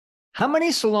How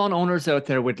many salon owners out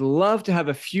there would love to have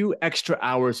a few extra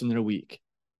hours in their week?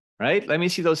 Right? Let me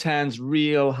see those hands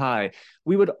real high.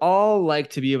 We would all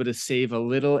like to be able to save a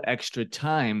little extra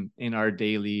time in our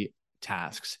daily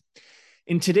tasks.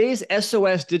 In today's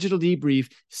SOS Digital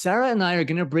Debrief, Sarah and I are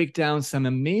going to break down some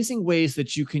amazing ways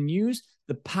that you can use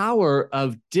the power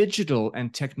of digital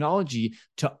and technology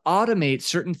to automate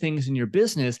certain things in your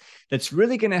business that's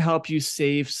really going to help you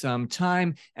save some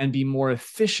time and be more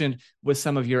efficient with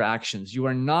some of your actions. You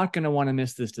are not going to want to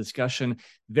miss this discussion.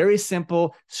 Very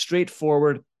simple,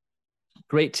 straightforward,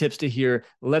 great tips to hear.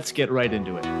 Let's get right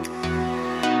into it.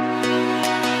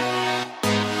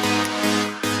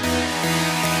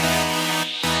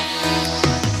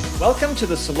 Welcome to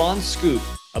the Salon Scoop,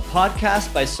 a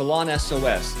podcast by Salon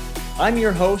SOS. I'm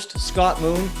your host, Scott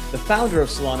Moon, the founder of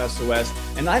Salon SOS,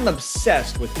 and I'm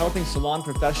obsessed with helping salon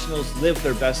professionals live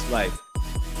their best life.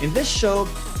 In this show,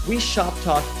 we shop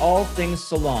talk all things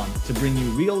salon to bring you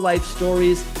real life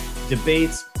stories,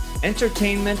 debates,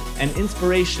 entertainment, and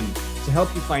inspiration to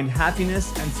help you find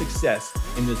happiness and success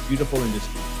in this beautiful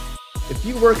industry. If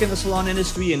you work in the salon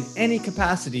industry in any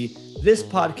capacity, this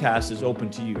podcast is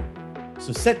open to you.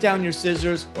 So set down your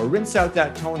scissors or rinse out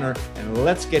that toner and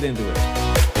let's get into it.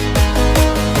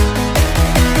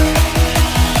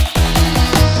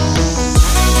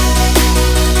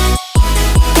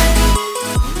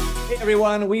 Hey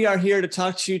everyone, we are here to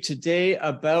talk to you today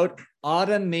about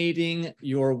automating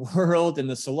your world in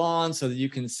the salon so that you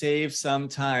can save some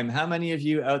time. How many of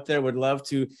you out there would love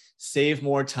to save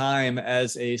more time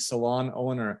as a salon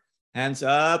owner? Hands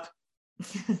up.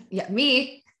 Yeah,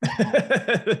 me.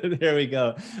 There we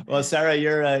go. Well, Sarah,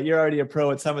 you're already a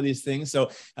pro at some of these things. So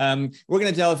we're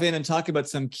going to delve in and talk about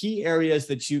some key areas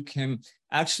that you can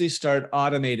actually start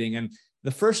automating. And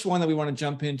the first one that we want to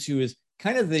jump into is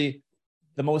kind of the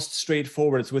most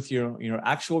straightforward. It's with your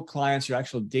actual clients, your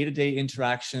actual day-to-day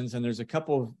interactions. And there's a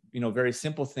couple of very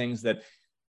simple things that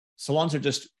salons are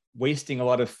just wasting a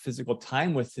lot of physical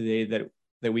time with today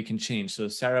that we can change. So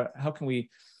Sarah, how can we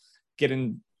get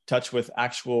in touch with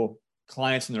actual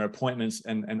clients and their appointments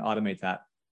and automate that?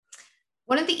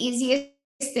 One of the easiest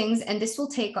things, and this will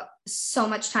take so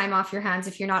much time off your hands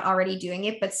if you're not already doing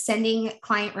it, but sending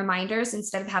client reminders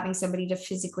instead of having somebody to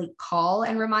physically call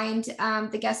and remind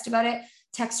the guest about it.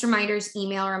 Text reminders,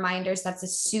 email reminders. That's a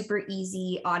super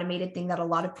easy automated thing that a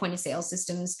lot of point of sale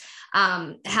systems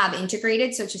have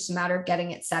integrated. So it's just a matter of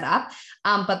getting it set up.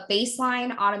 But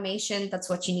baseline automation, that's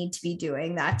what you need to be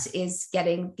doing. That is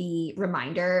getting the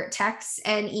reminder texts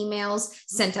and emails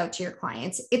sent out to your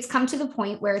clients. It's come to the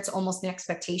point where it's almost an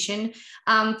expectation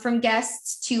from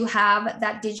guests to have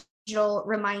that digital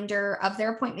reminder of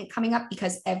their appointment coming up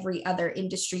because every other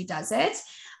industry does it.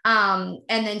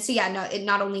 It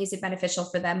not only is it beneficial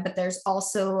for them, but there's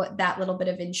also that little bit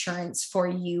of insurance for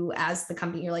you as the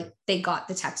company. You're like, they got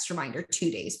the text reminder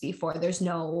 2 days before. There's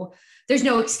no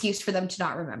excuse for them to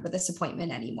not remember this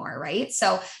appointment anymore, right?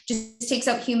 So just takes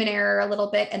out human error a little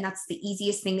bit. And that's the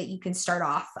easiest thing that you can start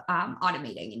off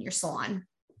automating in your salon.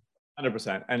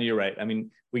 100%. And you're right. I mean,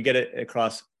 we get it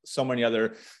across so many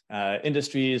other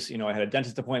industries. I had a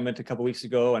dentist appointment a couple of weeks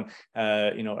ago, and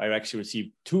I actually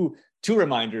received two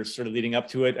reminders sort of leading up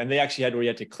to it. And they actually had where you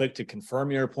had to click to confirm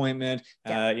your appointment.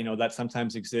 Yeah. That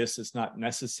sometimes exists. It's not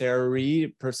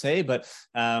necessary per se, but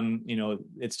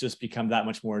it's just become that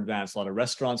much more advanced. A lot of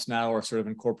restaurants now are sort of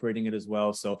incorporating it as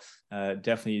well. So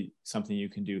definitely something you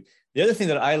can do. The other thing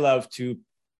that I love to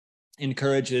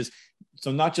encourage is,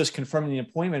 so not just confirming the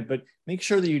appointment, but make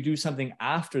sure that you do something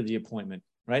after the appointment,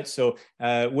 right? So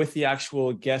with the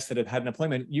actual guests that have had an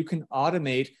appointment, you can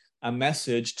automate a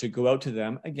message to go out to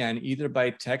them, again, either by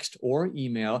text or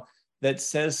email, that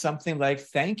says something like,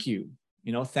 thank you.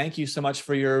 Thank you so much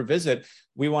for your visit.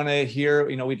 We want to hear,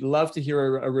 we'd love to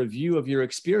hear a review of your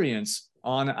experience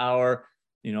on our,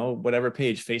 whatever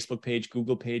page, Facebook page,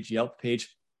 Google page, Yelp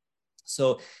page.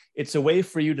 So it's a way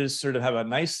for you to sort of have a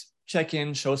nice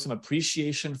check-in, show some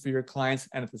appreciation for your clients,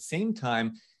 and at the same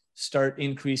time, start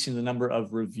increasing the number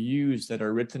of reviews that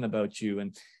are written about you.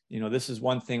 And this is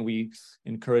one thing we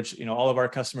encourage, all of our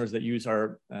customers that use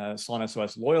our Salon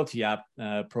SOS loyalty app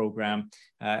program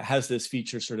has this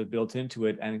feature sort of built into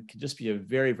it, and it can just be a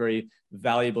very, very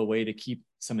valuable way to keep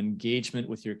some engagement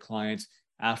with your clients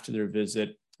after their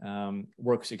visit.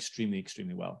 Works extremely,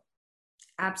 extremely well.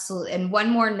 Absolutely. And one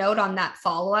more note on that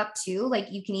follow-up too,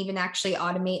 like you can even actually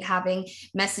automate having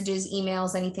messages,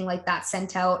 emails, anything like that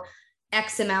sent out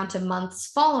X amount of months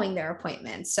following their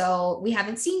appointment. So we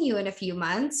haven't seen you in a few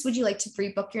months. Would you like to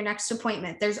pre-book your next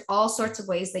appointment? There's all sorts of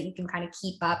ways that you can kind of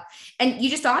keep up, and you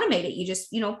just automate it. You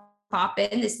just, pop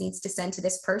in, this needs to send to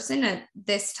this person at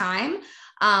this time.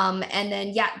 And then,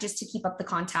 yeah, just to keep up the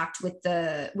contact with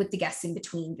the guests in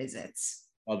between visits.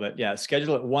 Love it. Yeah.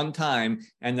 Schedule it one time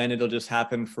and then it'll just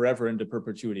happen forever into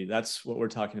perpetuity. That's what we're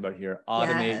talking about here.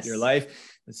 Automate your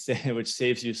life, which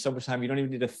saves you so much time. You don't even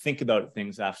need to think about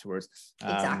things afterwards.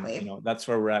 Exactly. That's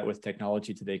where we're at with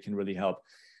technology today, can really help.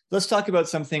 Let's talk about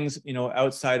some things,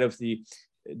 outside of the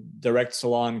direct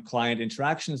salon client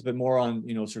interactions, but more on,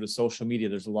 sort of social media.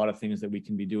 There's a lot of things that we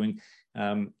can be doing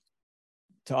to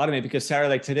automate, because Sarah,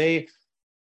 like today,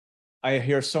 I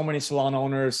hear so many salon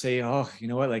owners say, oh, you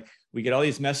know what, like we get all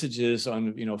these messages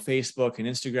on, Facebook and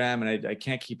Instagram, and I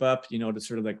can't keep up, to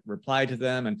sort of like reply to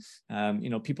them.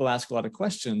 And, people ask a lot of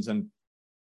questions, and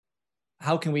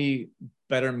how can we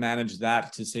better manage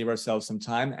that to save ourselves some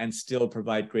time and still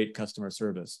provide great customer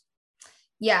service?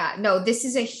 Yeah, no, this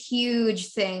is a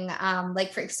huge thing.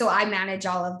 So I manage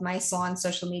all of my salon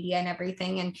social media and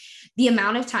everything. And the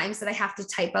amount of times that I have to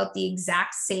type out the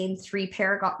exact same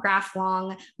 3-paragraph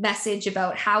long message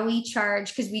about how we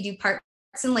charge, because we do parts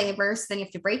and labor. So then you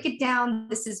have to break it down.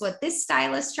 This is what this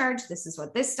stylist charge. This is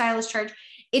what this stylist charge.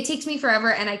 It takes me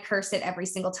forever and I curse it every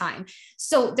single time.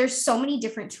 So there's so many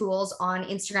different tools on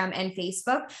Instagram and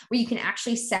Facebook where you can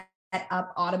actually set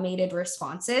up automated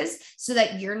responses so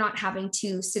that you're not having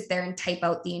to sit there and type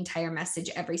out the entire message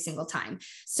every single time.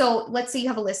 So let's say you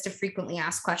have a list of frequently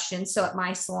asked questions. So at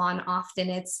my salon, often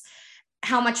it's,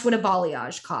 how much would a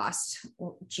balayage cost?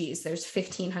 Well, geez, there's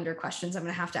 1,500 questions I'm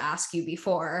going to have to ask you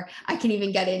before I can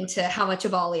even get into how much a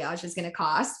balayage is going to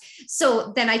cost.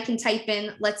 So then I can type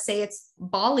in, let's say it's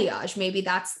balayage. Maybe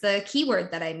that's the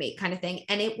keyword that I make, kind of thing.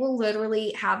 And it will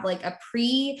literally have like a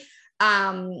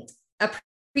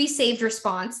pre-saved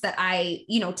response that I,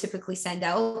 typically send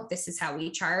out. This is how we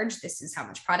charge. This is how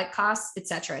much product costs, et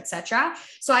cetera, et cetera.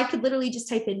 So I could literally just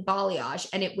type in balayage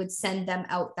and it would send them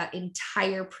out that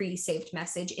entire pre-saved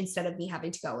message instead of me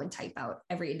having to go and type out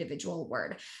every individual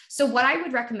word. So what I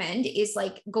would recommend is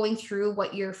like going through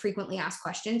what your frequently asked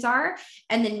questions are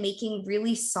and then making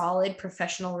really solid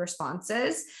professional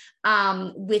responses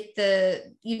with the,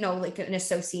 like an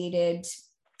associated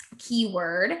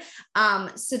keyword,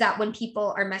 so that when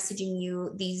people are messaging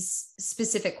you these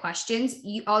specific questions,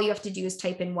 all you have to do is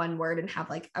type in one word and have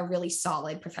like a really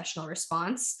solid professional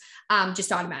response,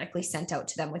 just automatically sent out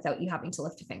to them without you having to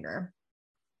lift a finger.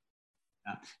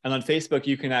 Yeah. And on Facebook,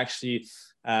 you can actually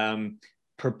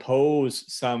propose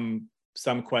some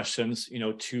questions,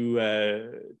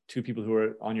 to people who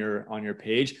are on your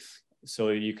page.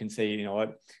 So you can say,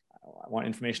 what, I want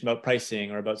information about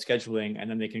pricing or about scheduling, and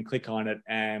then they can click on it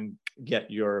and get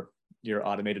your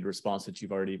automated response that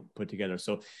you've already put together.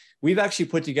 So we've actually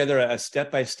put together a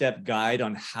step-by-step guide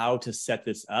on how to set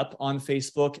this up on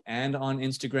Facebook and on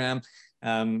Instagram.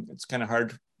 It's kind of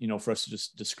hard, for us to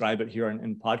just describe it here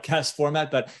in podcast format,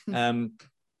 but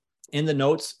in the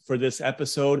notes for this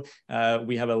episode,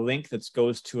 we have a link that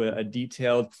goes to a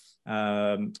detailed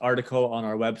article on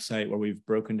our website where we've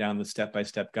broken down the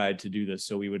step-by-step guide to do this.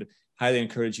 So we would highly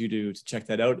encourage you to check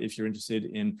that out if you're interested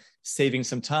in saving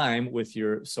some time with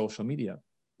your social media.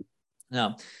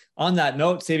 Now, on that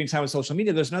note, saving time with social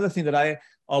media, there's another thing that I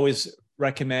always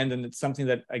recommend, and it's something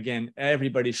that, again,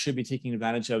 everybody should be taking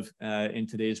advantage of in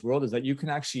today's world, is that you can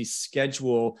actually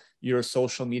schedule your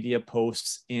social media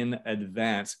posts in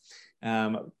advance,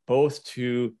 both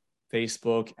to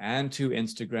Facebook and to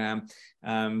Instagram.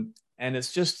 And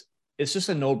it's just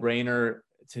a no-brainer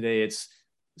today. It's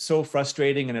so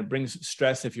frustrating and it brings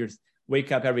stress if you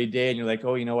wake up every day and you're like,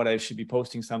 oh, you know what, I should be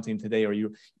posting something today. Or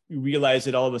you realize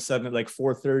it all of a sudden at like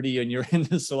 4:30 and you're in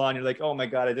the salon. You're like, oh my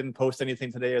God, I didn't post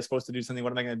anything today. I was supposed to do something.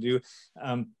 What am I going to do?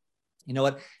 You know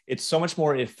what? It's so much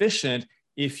more efficient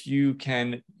if you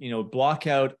can, block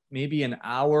out maybe an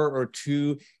hour or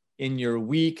two in your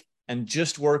week and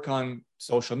just work on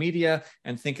social media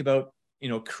and think about,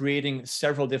 creating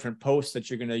several different posts that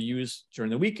you're going to use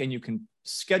during the week, and you can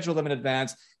schedule them in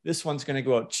advance. This one's going to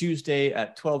go out Tuesday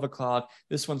at 12 o'clock.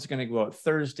 This one's going to go out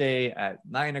Thursday at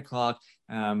 9 o'clock.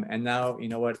 And now, you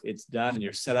know what, it's done and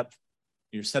you're set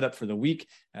up for the week,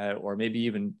 or maybe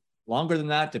even longer than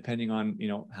that, depending on,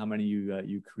 how many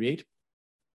you create.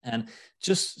 And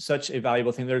just such a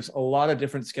valuable thing. There's a lot of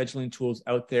different scheduling tools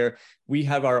out there. We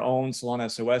have our own Salon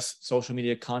SOS social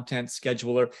media content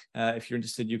scheduler. If you're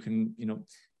interested, you can,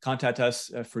 contact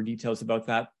us for details about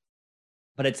that.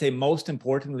 But I'd say most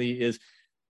importantly is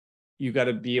you got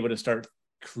to be able to start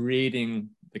creating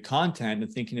the content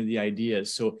and thinking of the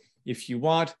ideas. So if you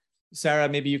want, Sarah,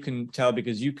 maybe you can tell,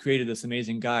 because you created this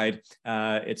amazing guide.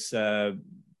 It's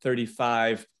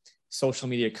 35 social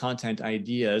media content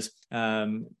ideas.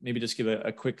 Maybe just give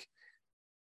a quick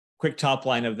top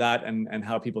line of that and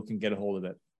how people can get a hold of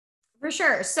it. For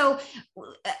sure. So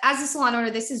as a salon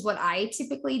owner, this is what I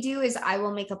typically do is I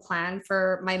will make a plan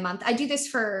for my month. I do this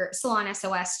for Salon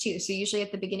SOS too. So usually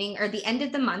at the beginning or the end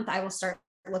of the month, I will start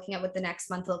looking at what the next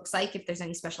month looks like, if there's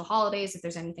any special holidays, if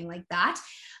there's anything like that.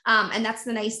 And that's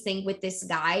the nice thing with this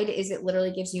guide is it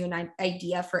literally gives you an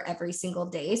idea for every single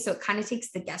day. So it kind of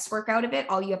takes the guesswork out of it.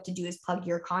 All you have to do is plug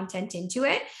your content into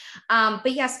it.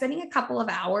 But yeah, spending a couple of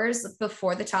hours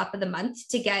before the top of the month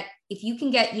to get, if you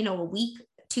can get, a week,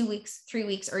 2 weeks, 3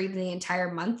 weeks, or even the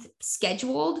entire month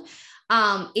scheduled,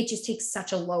 it just takes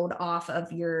such a load off of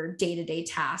your day-to-day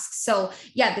tasks. So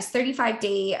yeah, this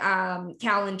 35-day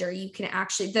calendar, you can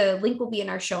actually, the link will be in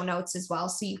our show notes as well.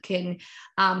 So you can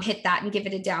hit that and give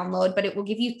it a download, but it will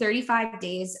give you 35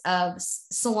 days of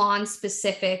salon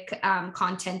specific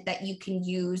content that you can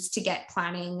use to get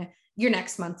planning your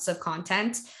next months of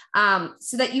content,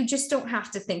 so that you just don't have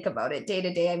to think about it day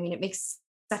to day. I mean, it makes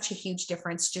such a huge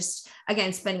difference. Just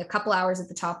again, spending a couple hours at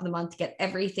the top of the month to get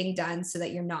everything done so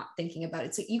that you're not thinking about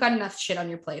it. So you got enough shit on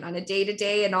your plate on a day to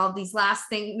day and all these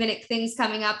minute things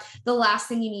coming up. The last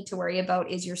thing you need to worry about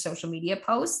is your social media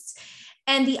posts.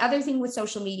 And the other thing with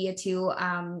social media too,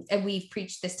 and we've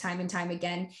preached this time and time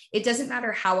again, it doesn't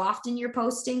matter how often you're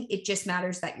posting, it just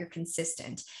matters that you're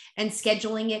consistent, and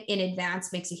scheduling it in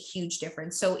advance makes a huge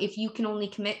difference. So if you can only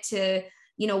commit to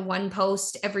one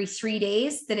post every 3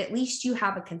 days, then at least you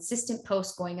have a consistent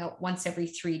post going out once every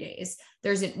 3 days.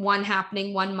 There's one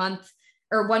happening 1 month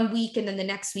or 1 week, and then the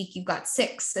next week you've got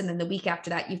 6, and then the week after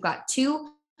that you've got 2.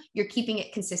 You're keeping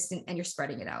it consistent and you're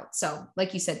spreading it out. So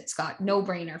like you said, Scott, no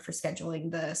brainer for scheduling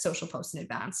the social posts in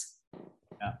advance.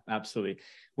 Yeah, absolutely.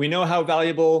 We know how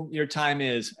valuable your time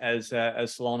is as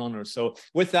salon owners. So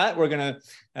with that, we're going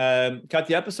to cut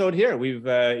the episode here. We've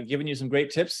given you some great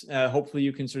tips. Hopefully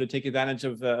you can sort of take advantage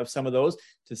of some of those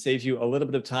to save you a little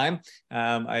bit of time.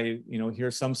 I hear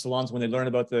some salons when they learn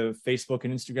about the Facebook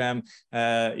and Instagram,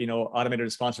 automated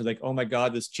response, like, oh my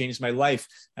God, this changed my life,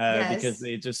 because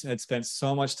they just had spent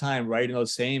so much time writing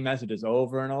those same messages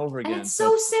over and over again. And it's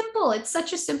so simple. It's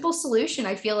such a simple solution.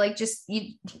 I feel like just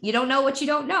you don't know what you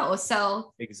don't know.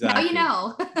 So exactly. Now you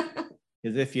know.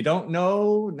 Because if you don't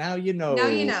know, now you know. Now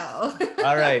you know.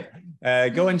 All right.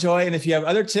 Go enjoy. And if you have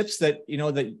other tips that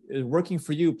that is working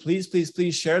for you, please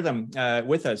share them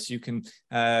with us. You can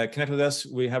connect with us.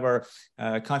 We have our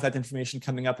contact information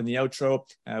coming up in the outro.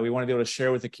 We want to be able to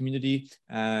share with the community,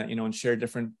 and share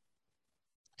different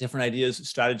ideas,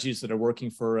 strategies that are working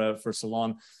for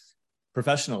salon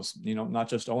professionals, not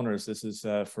just owners. This is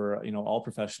for all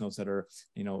professionals that are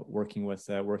working with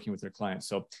their clients.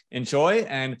 So enjoy,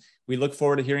 and we look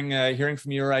forward to hearing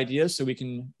from your ideas so we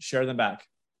can share them back.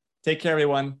 Take care,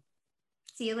 everyone.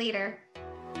 See you later.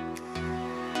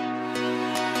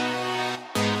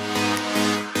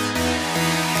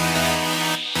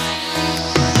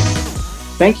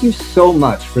 Thank you so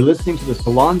much for listening to the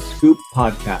Salon Scoop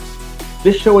podcast.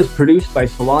 This show is produced by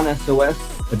Salon SOS,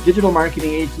 a digital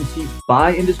marketing agency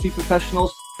by industry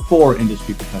professionals for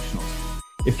industry professionals.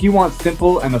 If you want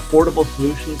simple and affordable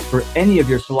solutions for any of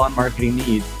your salon marketing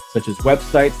needs, such as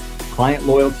websites, client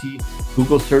loyalty,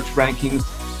 Google search rankings,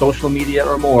 social media,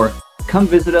 or more, come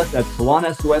visit us at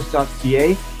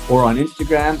salonsos.ca or on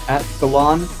Instagram at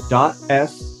salon.s.o.s.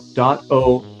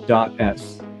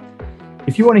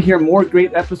 If you want to hear more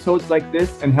great episodes like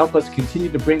this and help us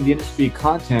continue to bring the industry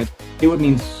content, it would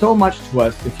mean so much to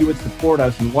us if you would support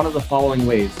us in one of the following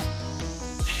ways.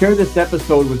 Share this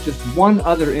episode with just one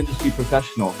other industry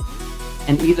professional,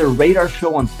 and either rate our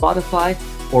show on Spotify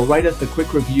or write us a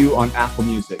quick review on Apple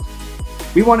Music.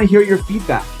 We want to hear your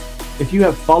feedback. If you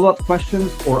have follow-up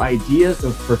questions or ideas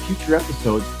for future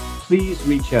episodes, please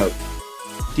reach out.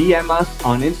 DM us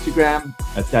on Instagram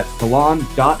at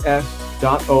salon.s.o.s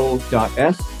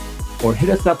or hit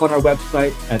us up on our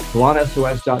website at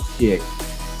salonsos.ca.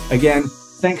 Again,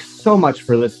 thanks so much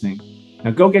for listening.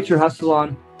 Now go get your hustle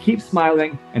on, keep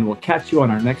smiling, and we'll catch you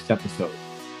on our next episode.